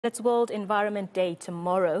It's World Environment Day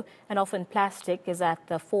tomorrow, and often plastic is at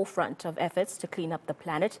the forefront of efforts to clean up the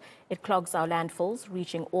planet. It clogs our landfills,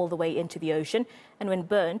 reaching all the way into the ocean, and when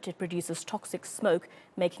burnt, it produces toxic smoke,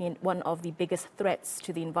 making it one of the biggest threats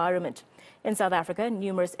to the environment. In South Africa,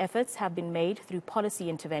 numerous efforts have been made through policy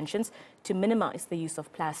interventions to minimize the use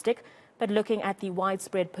of plastic. But looking at the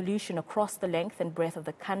widespread pollution across the length and breadth of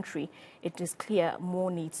the country, it is clear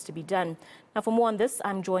more needs to be done. Now, for more on this,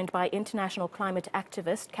 I'm joined by international climate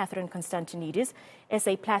activist Catherine Constantinides,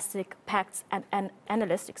 SA Plastic Pacts and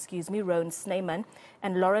analyst, Rowan Snyman,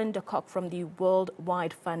 and Lauren de Kock from the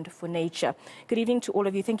Worldwide Fund for Nature. Good evening to all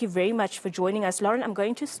of you. Thank you very much for joining us. Lauren, I'm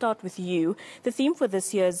going to start with you. The theme for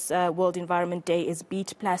this year's World Environment Day is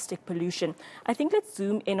Beat Plastic Pollution. I think let's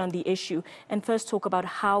zoom in on the issue and first talk about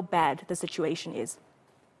how bad the situation is.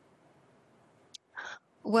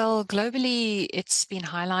 Well, globally, it's been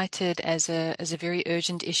highlighted as a very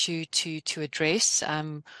urgent issue to address.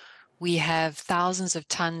 We have thousands of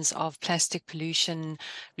tons of plastic pollution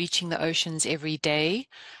reaching the oceans every day,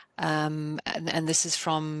 and this is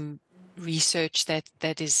from research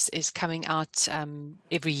that is coming out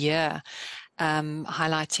every year,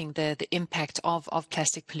 highlighting the impact of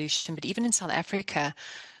plastic pollution. But even in South Africa,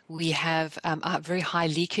 we have a very high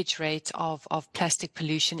leakage rate of plastic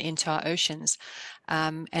pollution into our oceans.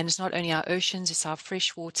 And it's not only our oceans, it's our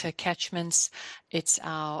freshwater catchments, it's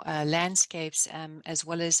our landscapes, as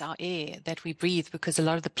well as our air that we breathe, because a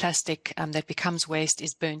lot of the plastic that becomes waste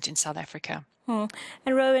is burnt in South Africa. And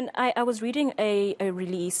Rowan, I was reading a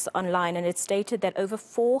release online, and it stated that over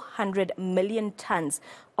 400 million tons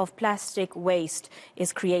of plastic waste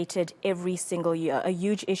is created every single year, a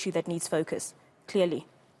huge issue that needs focus, clearly.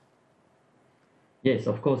 Yes,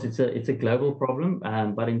 of course, it's a global problem,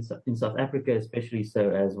 but in South Africa especially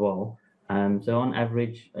so as well. So on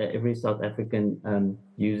average, every South African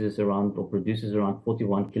uses around or produces around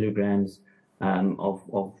 41 kilograms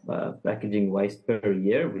of packaging waste per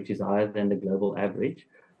year, which is higher than the global average.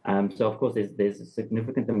 So of course, there's a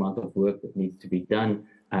significant amount of work that needs to be done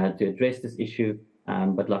to address this issue.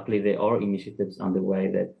 But luckily, there are initiatives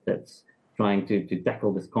underway that's trying to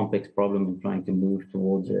tackle this complex problem and trying to move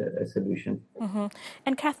towards a solution.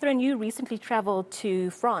 And Catherine, you recently traveled to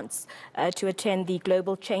France to attend the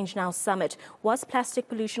Global Change Now Summit. Was plastic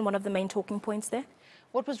pollution one of the main talking points there?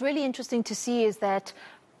 What was really interesting to see is that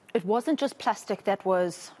it wasn't just plastic that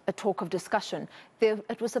was a talk of discussion.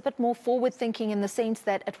 It was a bit more forward-thinking in the sense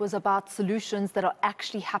that it was about solutions that are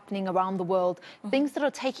actually happening around the world, things that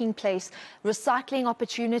are taking place, recycling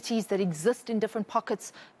opportunities that exist in different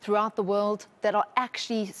pockets throughout the world that are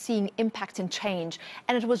actually seeing impact and change.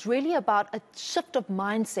 And it was really about a shift of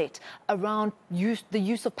mindset around the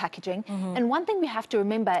use of packaging. And one thing we have to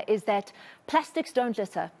remember is that plastics don't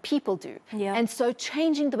litter, people do. Yeah. And so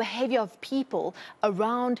changing the behavior of people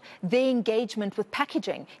around their engagement with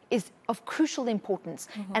packaging is of crucial importance.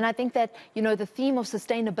 And I think that, you know, the theme of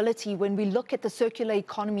sustainability, when we look at the circular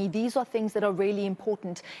economy, these are things that are really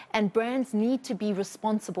important, and brands need to be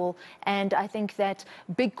responsible. And I think that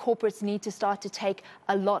big corporates need to start to take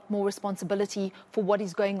a lot more responsibility for what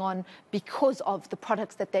is going on because of the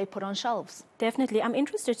products that they put on shelves. Definitely. I'm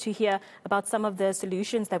interested to hear about some of the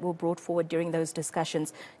solutions that were brought forward during those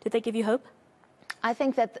discussions. Did they give you hope? I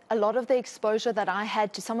think that a lot of the exposure that I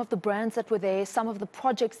had to some of the brands that were there, some of the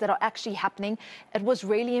projects that are actually happening, it was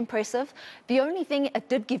really impressive. The only thing it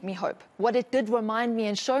did give me hope, what it did remind me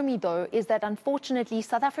and show me though, is that unfortunately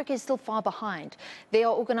South Africa is still far behind. There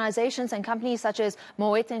are organizations and companies such as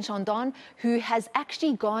Moet and Chandon who has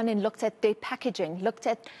actually gone and looked at their packaging, looked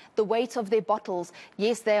at the weight of their bottles.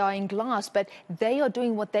 Yes, they are in glass, but they are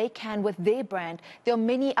doing what they can with their brand. There are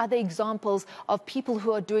many other examples of people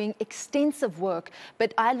who are doing extensive work.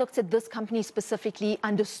 But I looked at this company specifically,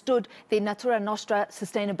 understood their Natura Nostra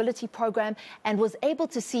sustainability program, and was able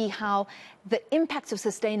to see how the impact of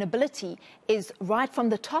sustainability is right from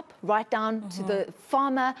the top, right down to the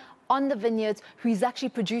farmer on the vineyards, who is actually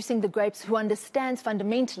producing the grapes, who understands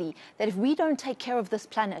fundamentally that if we don't take care of this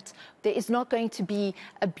planet, there is not going to be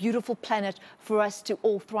a beautiful planet for us to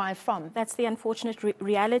all thrive from. That's the unfortunate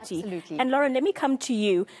reality. Absolutely. And Lauren, let me come to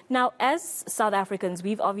you. Now, as South Africans,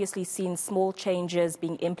 we've obviously seen small changes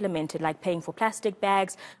being implemented, like paying for plastic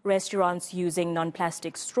bags, restaurants using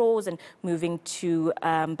non-plastic straws and moving to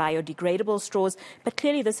biodegradable straws. But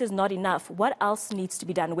clearly this is not enough. What else needs to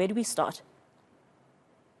be done? Where do we start?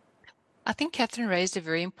 I think Catherine raised a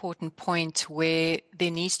very important point where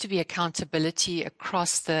there needs to be accountability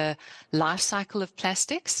across the life cycle of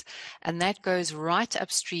plastics, and that goes right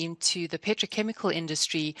upstream to the petrochemical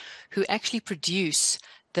industry, who actually produce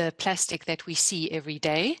the plastic that we see every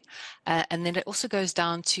day. And then it also goes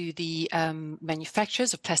down to the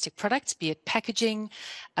manufacturers of plastic products, be it packaging,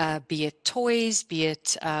 be it toys, be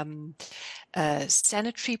it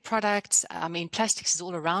sanitary products. I mean, plastics is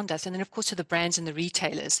all around us. And then, of course, to the brands and the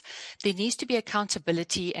retailers. There needs to be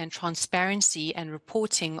accountability and transparency and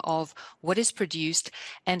reporting of what is produced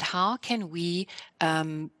and how can we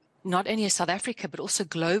not only as South Africa, but also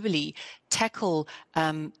globally, tackle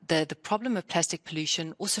the problem of plastic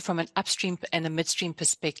pollution also from an upstream and a midstream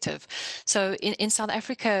perspective. So in South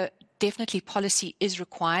Africa, definitely policy is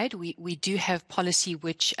required. We do have policy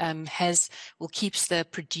which keeps the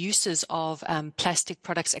producers of plastic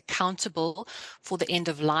products accountable for the end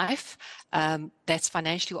of life. That's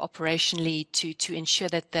financially or operationally to ensure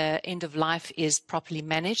that the end of life is properly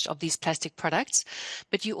managed of these plastic products.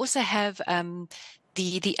 But you also have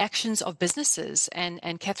the actions of businesses, and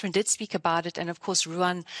Catherine did speak about it, and of course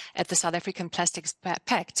Ruan at the South African Plastics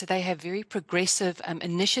Pact. So they have very progressive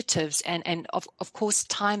initiatives and of course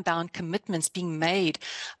time-bound commitments being made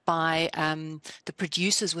by the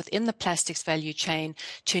producers within the plastics value chain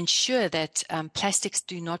to ensure that plastics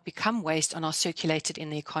do not become waste and are circulated in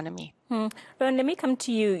the economy. Ruan, let me come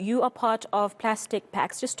to you. You are part of Plastic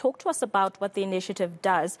Pacts. Just talk to us about what the initiative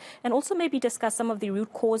does and also maybe discuss some of the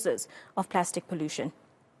root causes of plastic pollution.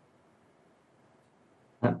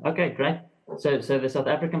 Okay, great. So the South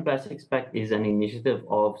African Plastics Pact is an initiative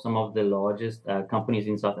of some of the largest companies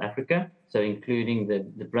in South Africa, so including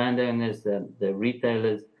the brand owners, the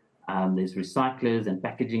retailers, there's recyclers and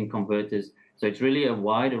packaging converters. So it's really a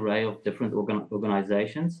wide array of different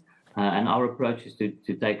organizations. And our approach is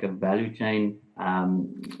to take a value chain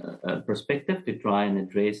perspective to try and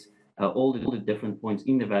address all the different points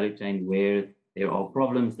in the value chain where there are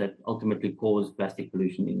problems that ultimately cause plastic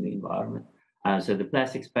pollution in the environment. So the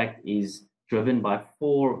Plastics Pact is driven by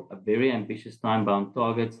 4 very ambitious time-bound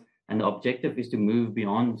targets, and the objective is to move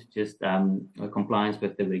beyond just compliance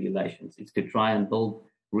with the regulations. It's to try and build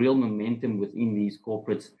real momentum within these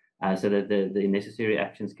corporates so that the necessary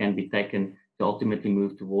actions can be taken to ultimately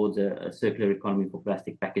move towards a circular economy for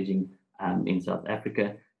plastic packaging in South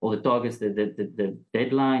Africa. All the targets, the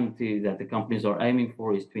deadline that the companies are aiming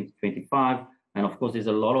for is 2025. And of course, there's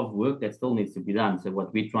a lot of work that still needs to be done. So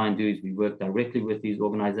what we try and do is we work directly with these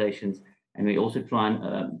organizations, and we also try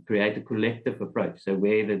and create a collective approach. So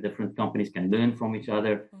where the different companies can learn from each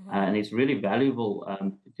other. And it's really valuable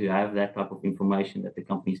to have that type of information that the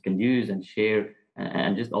companies can use and share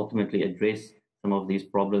and just ultimately address some of these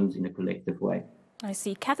problems in a collective way. I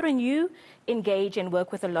see. Catherine, you engage and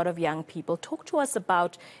work with a lot of young people. Talk to us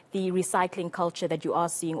about the recycling culture that you are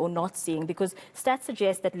seeing or not seeing, because stats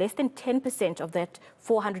suggest that less than 10% of that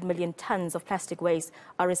 400 million tons of plastic waste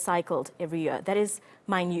are recycled every year. That is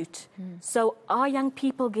minute. So are young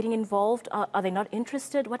people getting involved? Are they not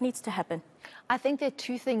interested? What needs to happen? I think there are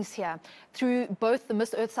 2 things here. Through both the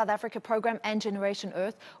Miss Earth South Africa program and Generation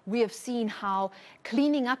Earth, we have seen how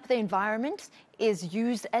cleaning up the environment is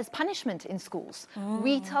used as punishment in schools.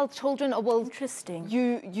 We tell children, oh, well, interesting.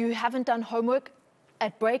 You haven't done homework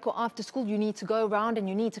at break or after school, you need to go around and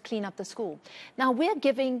you need to clean up the school. Now we're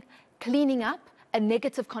giving cleaning up a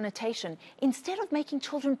negative connotation instead of making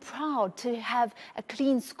children proud to have a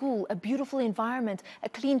clean school, a beautiful environment, a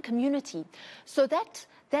clean community. So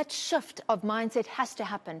that shift of mindset has to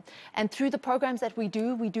happen. And through the programs that we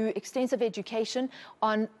do extensive education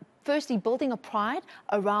on firstly building a pride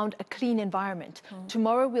around a clean environment.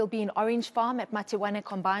 Tomorrow we'll be in Orange Farm at Matiwane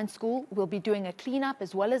Combined School. We'll be doing a cleanup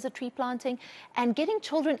as well as a tree planting and getting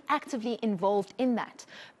children actively involved in that.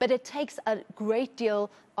 But it takes a great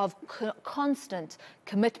deal of constant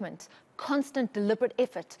commitment, constant deliberate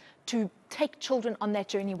effort to take children on that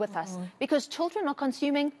journey with us, because children are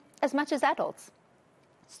consuming as much as adults.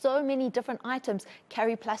 So many different items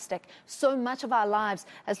carry plastic. So much of our lives,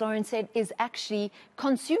 as Lauren said, is actually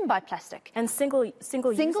consumed by plastic. And single-use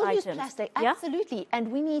items. Plastic, absolutely. And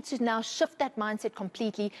we need to now shift that mindset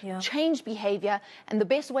completely, change behavior. And the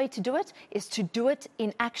best way to do it is to do it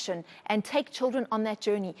in action and take children on that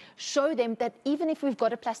journey. Show them that even if we've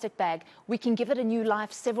got a plastic bag, we can give it a new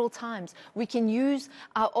life several times. We can use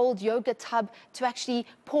our old yoga tub to actually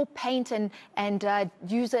pour paint and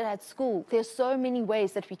use it at school. There's so many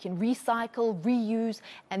ways that we can recycle, reuse,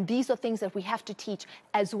 and these are things that we have to teach,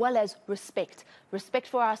 as well as respect. Respect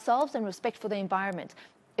for ourselves and respect for the environment.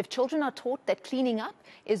 If children are taught that cleaning up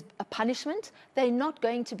is a punishment, they're not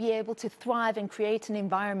going to be able to thrive and create an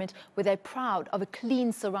environment where they're proud of a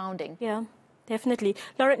clean surrounding. Yeah, definitely.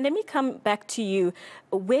 Lauren, let me come back to you.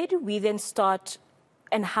 Where do we then start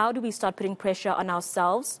and how do we start putting pressure on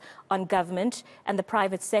ourselves, on government and the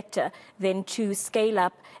private sector, then to scale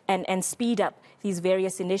up and speed up these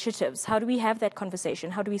various initiatives? How do we have that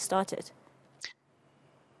conversation? How do we start it?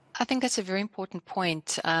 I think that's a very important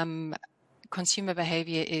point. Consumer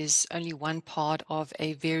behavior is only one part of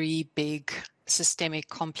a very big, systemic,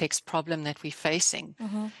 complex problem that we're facing.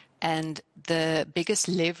 And the biggest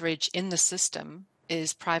leverage in the system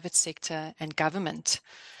is private sector and government.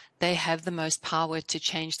 They have the most power to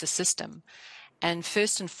change the system. And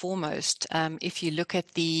first and foremost, if you look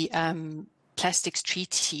at the plastics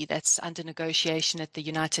treaty that's under negotiation at the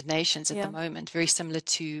United Nations at the moment, very similar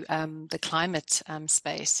to the climate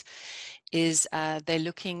space, is they're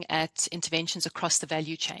looking at interventions across the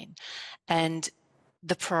value chain. And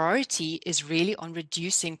the priority is really on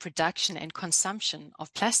reducing production and consumption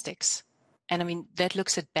of plastics. And I mean, that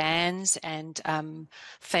looks at bans and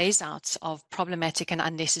phase outs of problematic and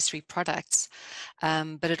unnecessary products.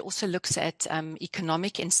 But it also looks at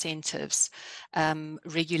economic incentives,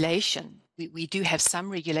 regulation. We do have some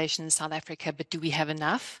regulation in South Africa, but do we have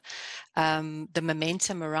enough? The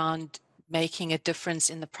momentum around making a difference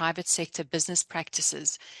in the private sector business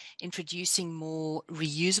practices, introducing more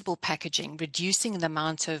reusable packaging, reducing the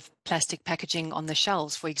amount of plastic packaging on the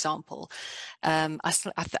shelves, for example. I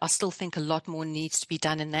still think a lot more needs to be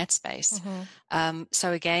done in that space.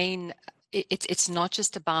 So again, it's not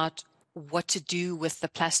just about what to do with the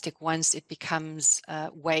plastic once it becomes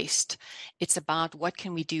waste. It's about what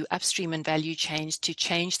can we do upstream in value chains to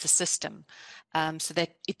change the system so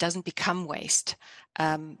that it doesn't become waste.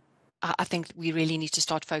 I think we really need to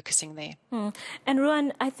start focusing there. And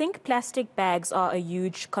Ruan, I think plastic bags are a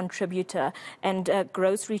huge contributor, and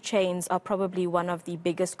grocery chains are probably one of the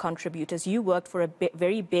biggest contributors. You worked for a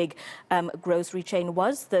very big grocery chain.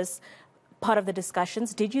 Was this part of the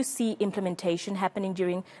discussions? Did you see implementation happening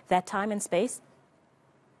during that time and space?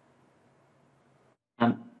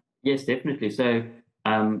 Yes, definitely. So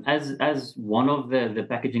as one of the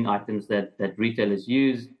packaging items that retailers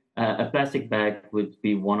use, a plastic bag would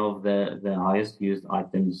be one of the highest used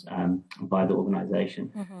items by the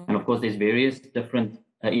organization. And of course, there's various different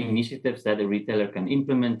initiatives that a retailer can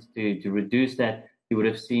implement to reduce that. You would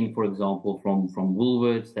have seen, for example, from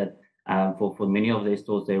Woolworths that for many of their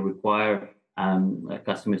stores, they require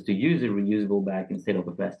customers to use a reusable bag instead of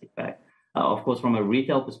a plastic bag. Of course, from a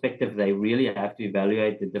retail perspective, they really have to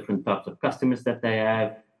evaluate the different types of customers that they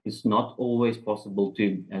have. It's not always possible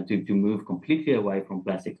to move completely away from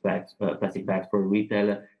plastic bags for a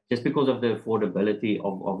retailer, just because of the affordability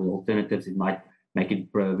of the alternatives. It might make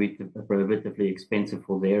it prohibitively expensive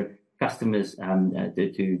for their customers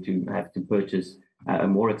to have to purchase a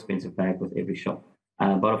more expensive bag with every shop.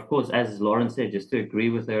 But of course, as Lauren said, just to agree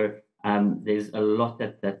with her, there's a lot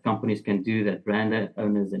that companies can do, that brand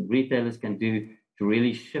owners and retailers can do to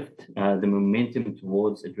really shift the momentum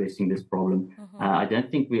towards addressing this problem. I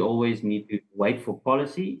don't think we always need to wait for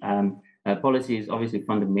policy. Policy is obviously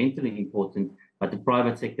fundamentally important, but the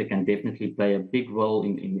private sector can definitely play a big role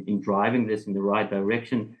in driving this in the right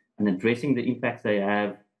direction and addressing the impacts they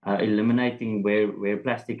have, eliminating where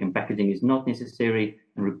plastic and packaging is not necessary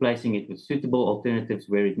and replacing it with suitable alternatives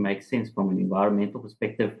where it makes sense from an environmental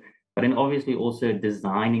perspective, but then obviously also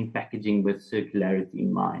designing packaging with circularity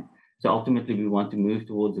in mind. So ultimately, we want to move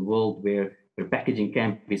towards a world where packaging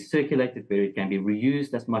can be circulated, where it can be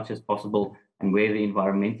reused as much as possible, and where the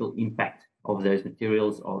environmental impact of those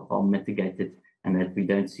materials are mitigated, and that we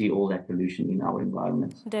don't see all that pollution in our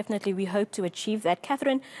environments. Definitely, we hope to achieve that.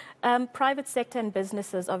 Catherine, private sector and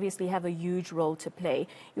businesses obviously have a huge role to play.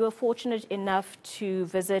 You were fortunate enough to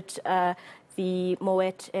visit the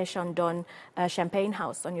Moet et Chandon champagne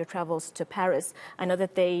house on your travels to Paris. I know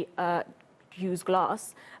that they use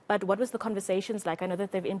glass, but what was the conversations like? I know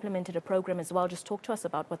that they've implemented a program as well. Just talk to us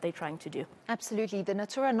about what they're trying to do. Absolutely. The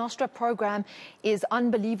Natura Nostra program is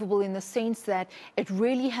unbelievable in the sense that it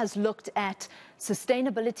really has looked at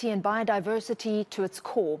sustainability and biodiversity to its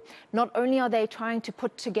core. Not only are they trying to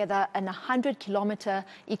put together an 100-kilometer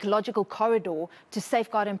ecological corridor to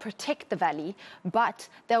safeguard and protect the valley, but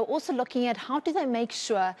they're also looking at how do they make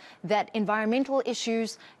sure that environmental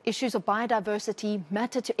issues of biodiversity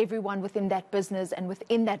matter to everyone within that business and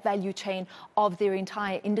within that value chain of their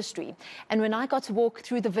entire industry. And when I got to walk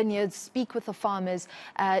through the vineyards, speak with the farmers,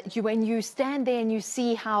 when you stand there and you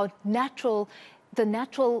see how the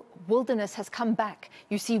natural wilderness has come back.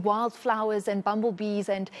 You see wildflowers and bumblebees,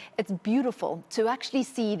 and it's beautiful to actually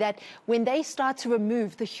see that when they start to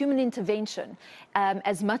remove the human intervention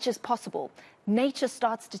as much as possible, nature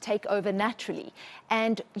starts to take over naturally.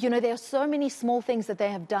 And, there are so many small things that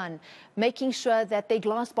they have done, making sure that their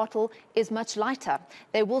glass bottle is much lighter.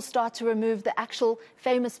 They will start to remove the actual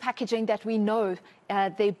famous packaging that we know,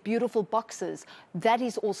 their beautiful boxes. That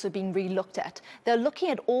is also being re-looked at. They're looking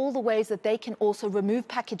at all the ways that they can also remove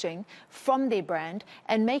packaging from their brand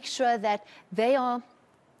and make sure that they are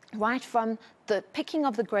right from the picking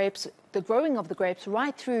of the grapes, the growing of the grapes,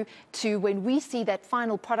 right through to when we see that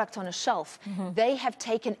final product on a shelf. They have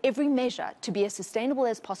taken every measure to be as sustainable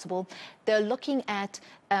as possible. They're looking at,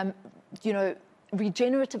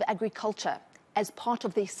 regenerative agriculture as part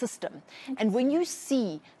of their system. And when you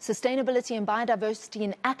see sustainability and biodiversity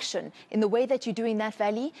in action in the way that you're doing that,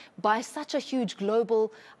 Valley, by such a huge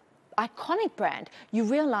global iconic brand, you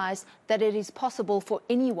realize that it is possible for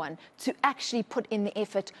anyone to actually put in the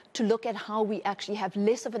effort to look at how we actually have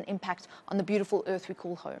less of an impact on the beautiful earth we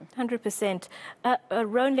call home. 100%.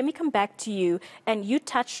 Rowan, let me come back to you. And you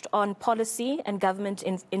touched on policy and government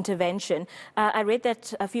intervention. I read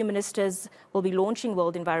that a few ministers will be launching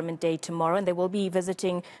World Environment Day tomorrow, and they will be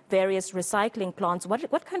visiting various recycling plants.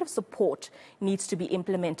 What kind of support needs to be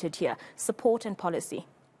implemented here? Support and policy.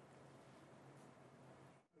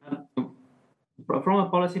 From a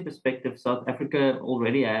policy perspective, South Africa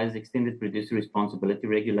already has extended producer responsibility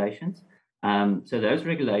regulations. So those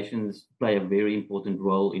regulations play a very important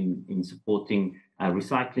role in supporting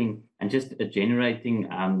recycling and just generating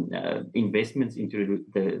investments into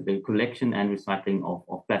the collection and recycling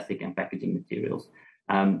of plastic and packaging materials.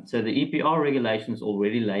 So the EPR regulations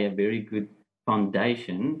already lay a very good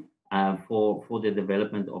foundation for the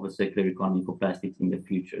development of a circular economy for plastics in the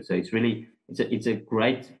future. So it's a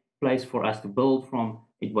great place for us to build from.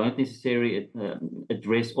 It won't necessarily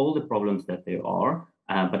address all the problems that there are,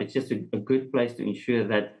 but it's just a good place to ensure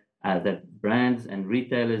that brands and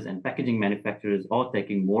retailers and packaging manufacturers are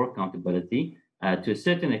taking more accountability to a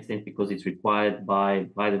certain extent because it's required by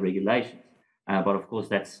the regulations. But of course,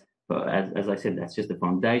 that's as I said, that's just the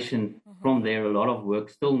foundation. From there, a lot of work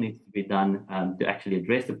still needs to be done to actually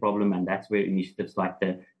address the problem, and that's where initiatives like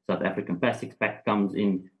the South African Plastics Pact comes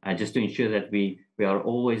in, just to ensure that we are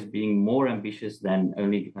always being more ambitious than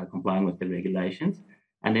only complying with the regulations.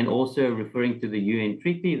 And then also referring to the UN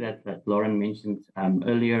treaty that Lauren mentioned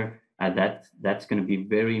earlier, that's going to be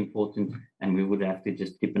very important, and we would have to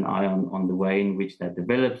just keep an eye on the way in which that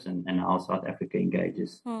develops and how South Africa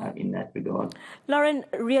engages in that regard. Lauren,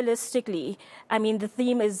 realistically, I mean, the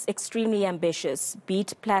theme is extremely ambitious,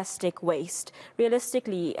 beat plastic waste.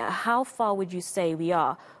 Realistically, how far would you say we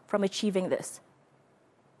are from achieving this?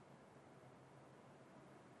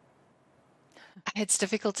 It's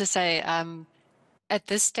difficult to say. At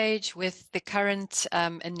this stage, with the current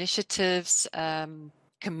initiatives,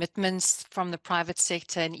 commitments from the private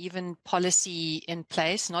sector and even policy in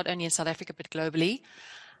place, not only in South Africa but globally,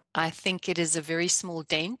 I think it is a very small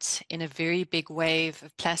dent in a very big wave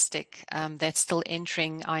of plastic that's still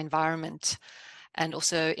entering our environment and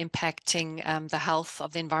also impacting the health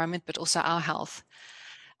of the environment, but also our health.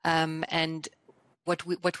 And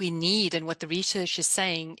what we need and what the research is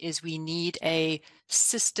saying is we need a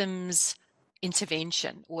systems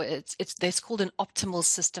intervention, or it's called an optimal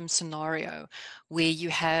system scenario, where you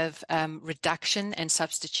have reduction and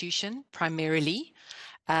substitution primarily.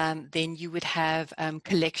 Then you would have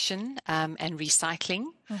collection and recycling,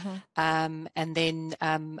 and then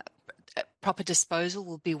proper disposal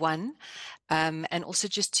will be one, and also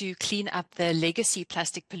just to clean up the legacy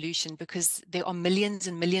plastic pollution, because there are millions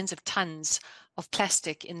and millions of tons of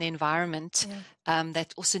plastic in the environment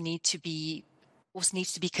that also needs to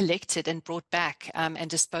be collected and brought back and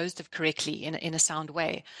disposed of correctly in a sound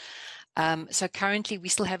way. So currently we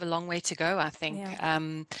still have a long way to go, I think.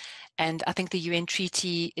 And I think the UN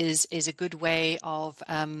treaty is a good way of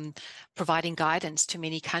providing guidance to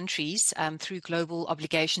many countries through global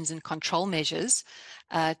obligations and control measures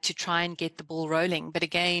to try and get the ball rolling. But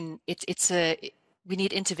again, we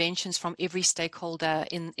need interventions from every stakeholder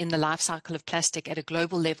in the life cycle of plastic at a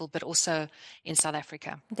global level, but also in South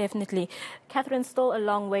Africa. Definitely. Catherine, still a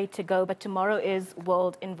long way to go, but tomorrow is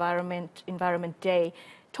World Environment Day.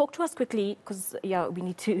 Talk to us quickly, because we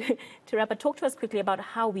need to wrap, but talk to us quickly about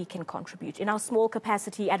how we can contribute in our small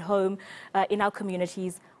capacity at home, in our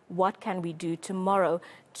communities. What can we do tomorrow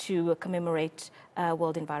to commemorate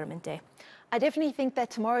World Environment Day? I definitely think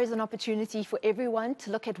that tomorrow is an opportunity for everyone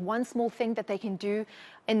to look at one small thing that they can do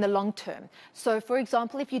in the long term. So, for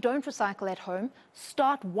example, if you don't recycle at home,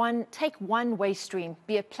 take one waste stream,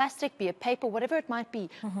 be it plastic, be it paper, whatever it might be,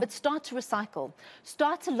 but start to recycle.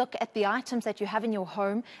 Start to look at the items that you have in your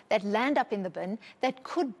home that land up in the bin that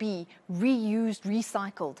could be reused,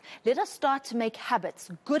 recycled. Let us start to make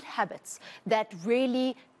habits, good habits, that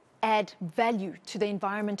really add value to the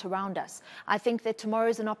environment around us. I think that tomorrow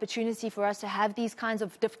is an opportunity for us to have these kinds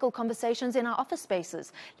of difficult conversations in our office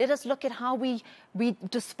spaces. Let us look at how we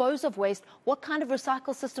dispose of waste. What kind of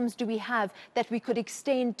recycle systems do we have that we could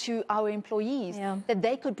extend to our employees, that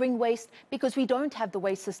they could bring waste, because we don't have the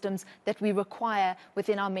waste systems that we require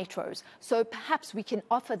within our metros. So perhaps we can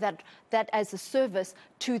offer that as a service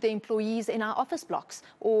to the employees in our office blocks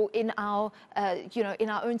or in our, in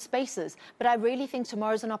our own spaces. But I really think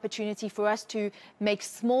tomorrow is an opportunity for us to make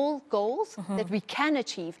small goals that we can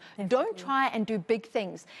achieve. Don't try and do big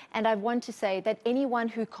things. And I want to say that anyone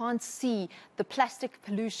who can't see the plastic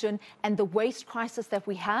pollution and the waste crisis that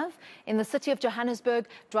we have in the city of Johannesburg,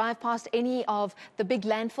 drive past any of the big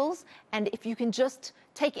landfills, and if you can just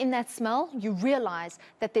take in that smell, you realize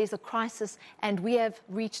that there's a crisis, and we have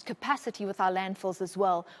reached capacity with our landfills as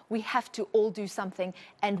well. We have to all do something,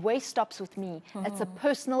 and waste stops with me. It's a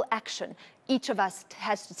personal action. Each of us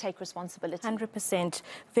has to take responsibility. 100%.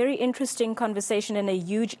 Very interesting conversation and a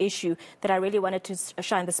huge issue that I really wanted to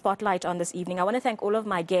shine the spotlight on this evening. I want to thank all of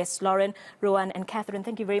my guests, Lauren, Rowan and Catherine.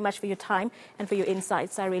 Thank you very much for your time and for your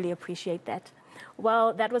insights. I really appreciate that.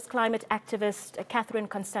 Well, that was climate activist Catherine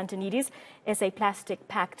Constantinidis, SA Plastic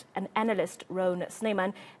Pact, an analyst Rowan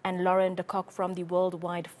Snyman, and Lauren de Kock from the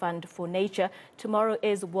Worldwide Fund for Nature. Tomorrow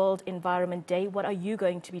is World Environment Day. What are you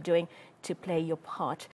going to be doing to play your part?